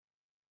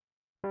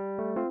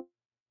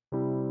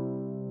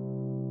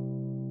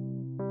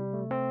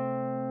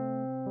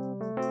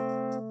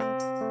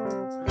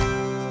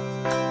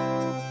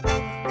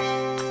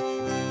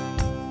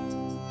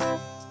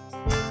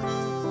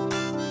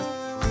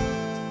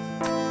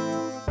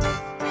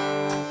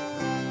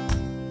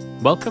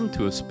Welcome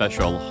to a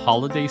special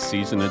holiday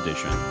season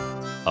edition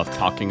of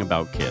Talking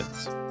About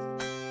Kids.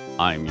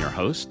 I'm your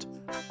host,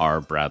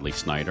 R. Bradley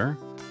Snyder,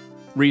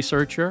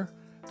 researcher,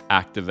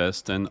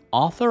 activist, and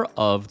author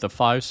of The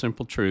 5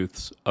 Simple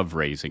Truths of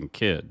Raising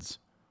Kids.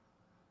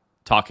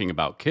 Talking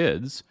About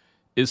Kids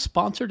is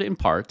sponsored in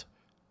part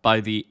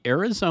by the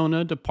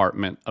Arizona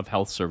Department of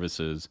Health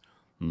Services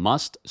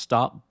Must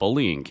Stop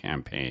Bullying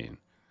campaign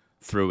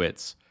through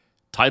its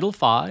Title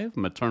V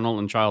Maternal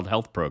and Child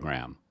Health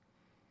Program.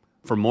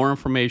 For more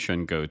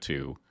information, go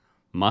to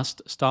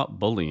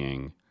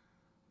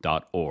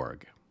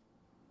muststopbullying.org.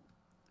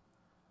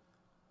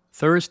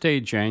 Thursday,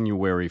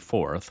 January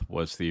 4th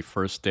was the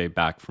first day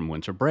back from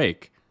winter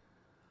break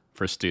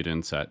for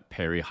students at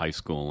Perry High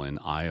School in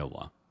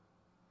Iowa.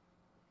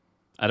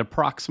 At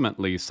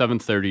approximately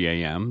 7:30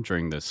 a.m.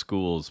 during the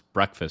school's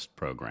breakfast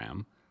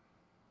program,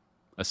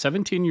 a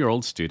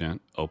 17-year-old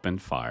student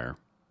opened fire,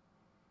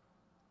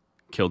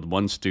 killed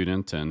one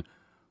student, and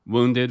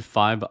wounded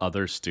 5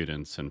 other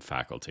students and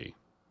faculty.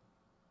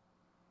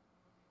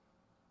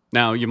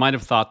 Now, you might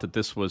have thought that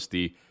this was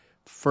the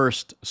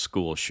first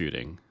school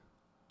shooting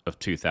of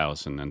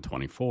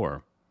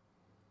 2024,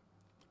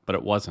 but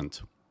it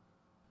wasn't.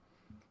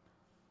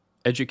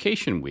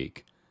 Education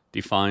Week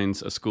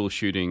defines a school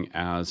shooting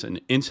as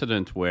an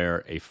incident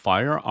where a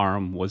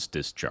firearm was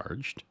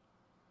discharged,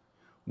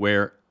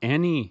 where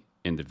any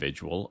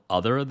individual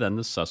other than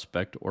the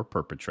suspect or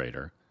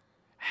perpetrator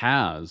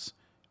has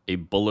a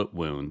bullet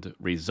wound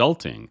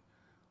resulting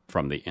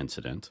from the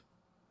incident,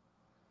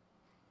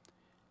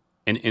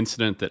 an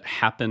incident that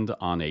happened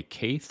on a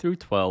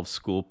K-12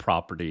 school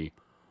property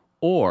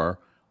or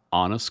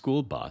on a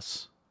school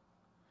bus,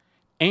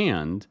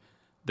 and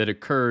that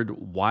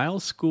occurred while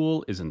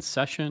school is in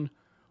session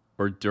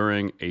or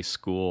during a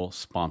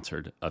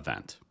school-sponsored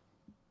event.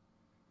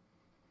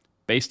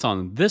 Based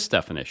on this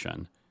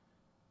definition,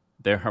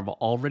 there have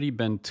already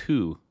been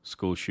 2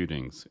 school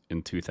shootings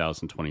in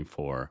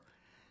 2024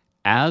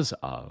 as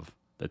of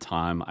the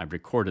time I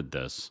recorded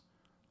this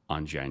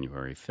on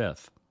January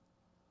 5th.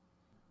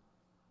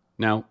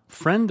 Now,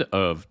 friend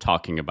of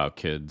Talking About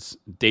Kids,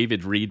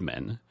 David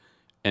Reedman,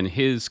 and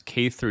his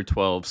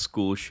K-12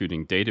 school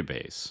shooting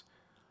database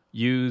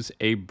use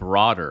a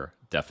broader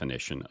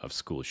definition of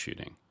school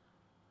shooting.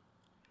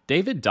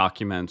 David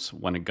documents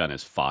when a gun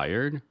is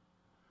fired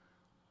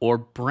or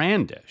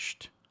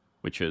brandished,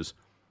 which is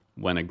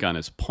when a gun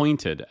is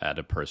pointed at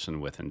a person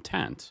with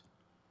intent,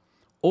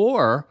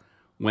 or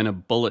when a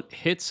bullet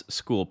hits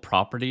school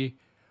property,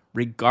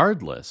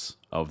 regardless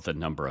of the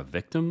number of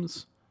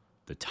victims,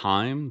 the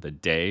time, the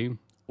day,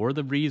 or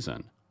the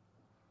reason.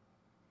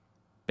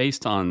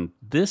 Based on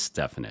this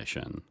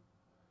definition,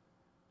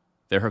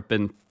 there have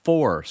been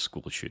 4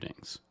 school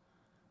shootings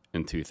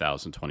in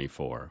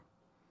 2024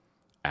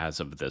 as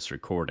of this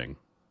recording.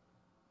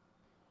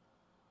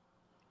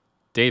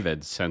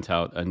 David sent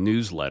out a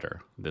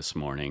newsletter this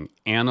morning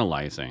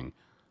analyzing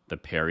the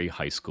Perry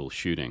High School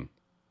shooting.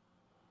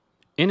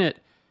 In it,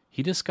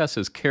 he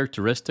discusses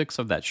characteristics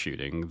of that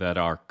shooting that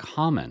are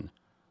common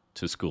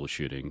to school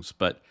shootings,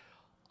 but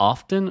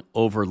often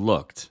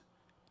overlooked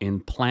in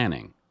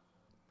planning.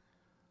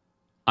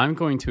 I'm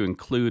going to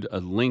include a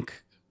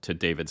link to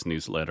David's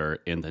newsletter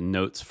in the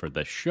notes for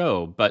this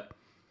show, but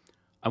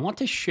I want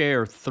to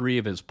share 3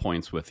 of his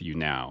points with you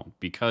now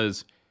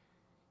because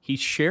he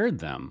shared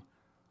them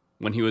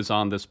when he was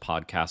on this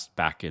podcast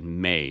back in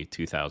May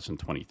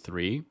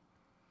 2023.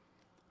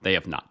 They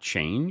have not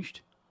changed,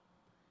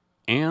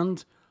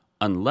 and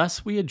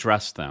unless we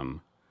address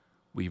them,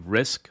 we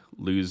risk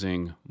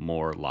losing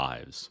more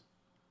lives.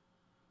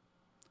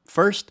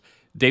 First,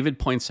 David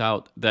points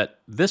out that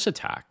this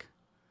attack,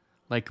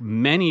 like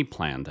many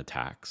planned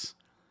attacks,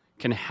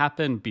 can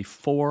happen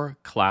before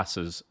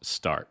classes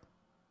start.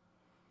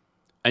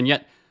 And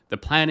yet, the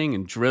planning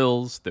and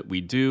drills that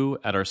we do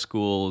at our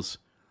schools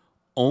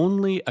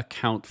only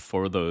account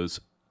for those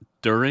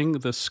during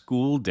the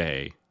school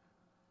day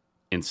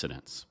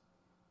incidents.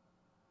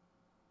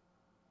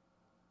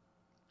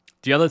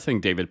 The other thing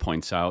David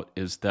points out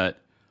is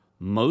that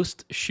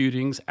most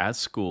shootings at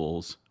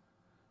schools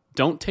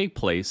don't take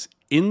place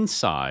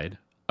inside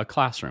a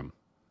classroom.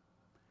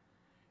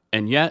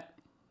 And yet,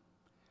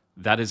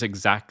 that is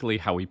exactly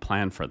how we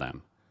plan for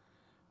them,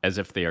 as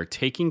if they are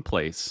taking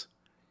place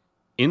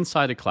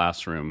inside a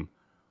classroom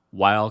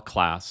while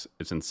class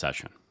is in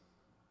session.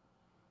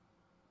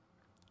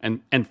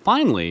 And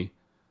finally,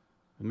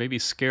 maybe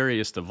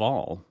scariest of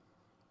all,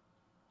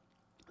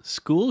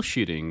 school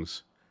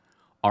shootings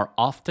are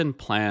often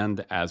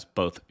planned as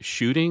both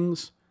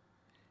shootings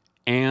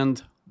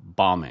and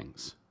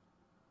bombings.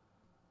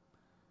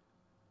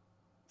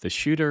 The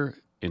shooter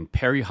in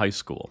Perry High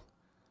School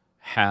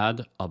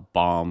had a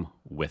bomb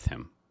with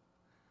him,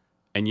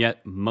 and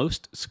yet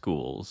most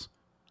schools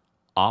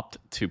opt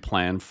to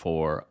plan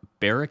for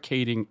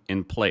barricading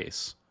in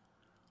place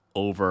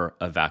over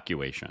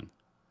evacuation.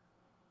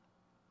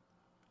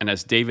 And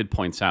as David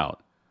points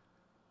out,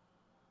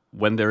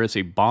 when there is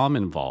a bomb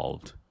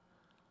involved,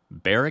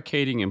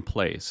 barricading in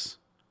place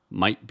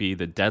might be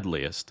the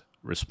deadliest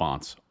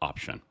response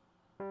option.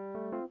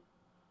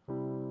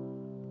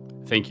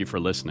 Thank you for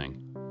listening.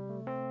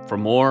 For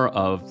more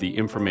of the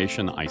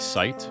information I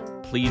cite,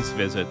 please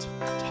visit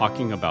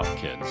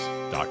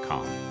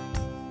talkingaboutkids.com.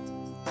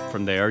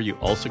 From there, you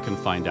also can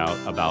find out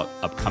about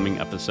upcoming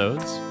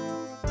episodes,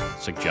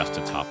 suggest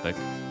a topic,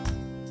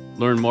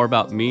 learn more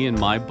about me and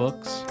my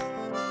books,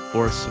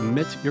 or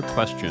submit your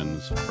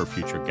questions for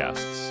future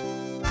guests.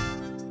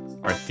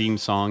 Our theme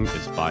song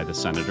is by The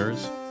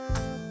Senators.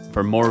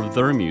 For more of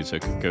their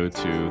music, go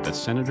to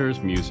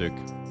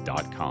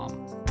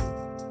thesenatorsmusic.com.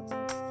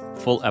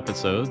 Full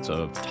episodes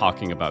of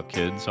Talking About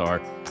Kids are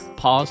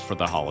paused for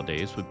the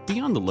holidays, but be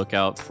on the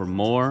lookout for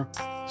more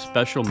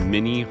special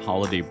mini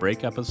holiday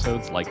break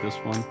episodes like this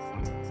one,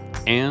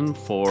 and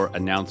for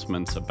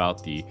announcements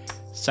about the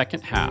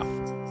second half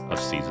of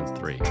Season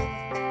 3.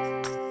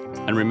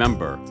 And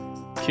remember,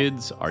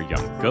 kids are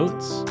young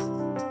goats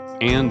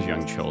and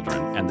young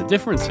children, and the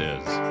difference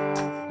is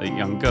that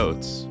young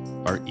goats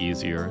are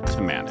easier to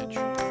manage.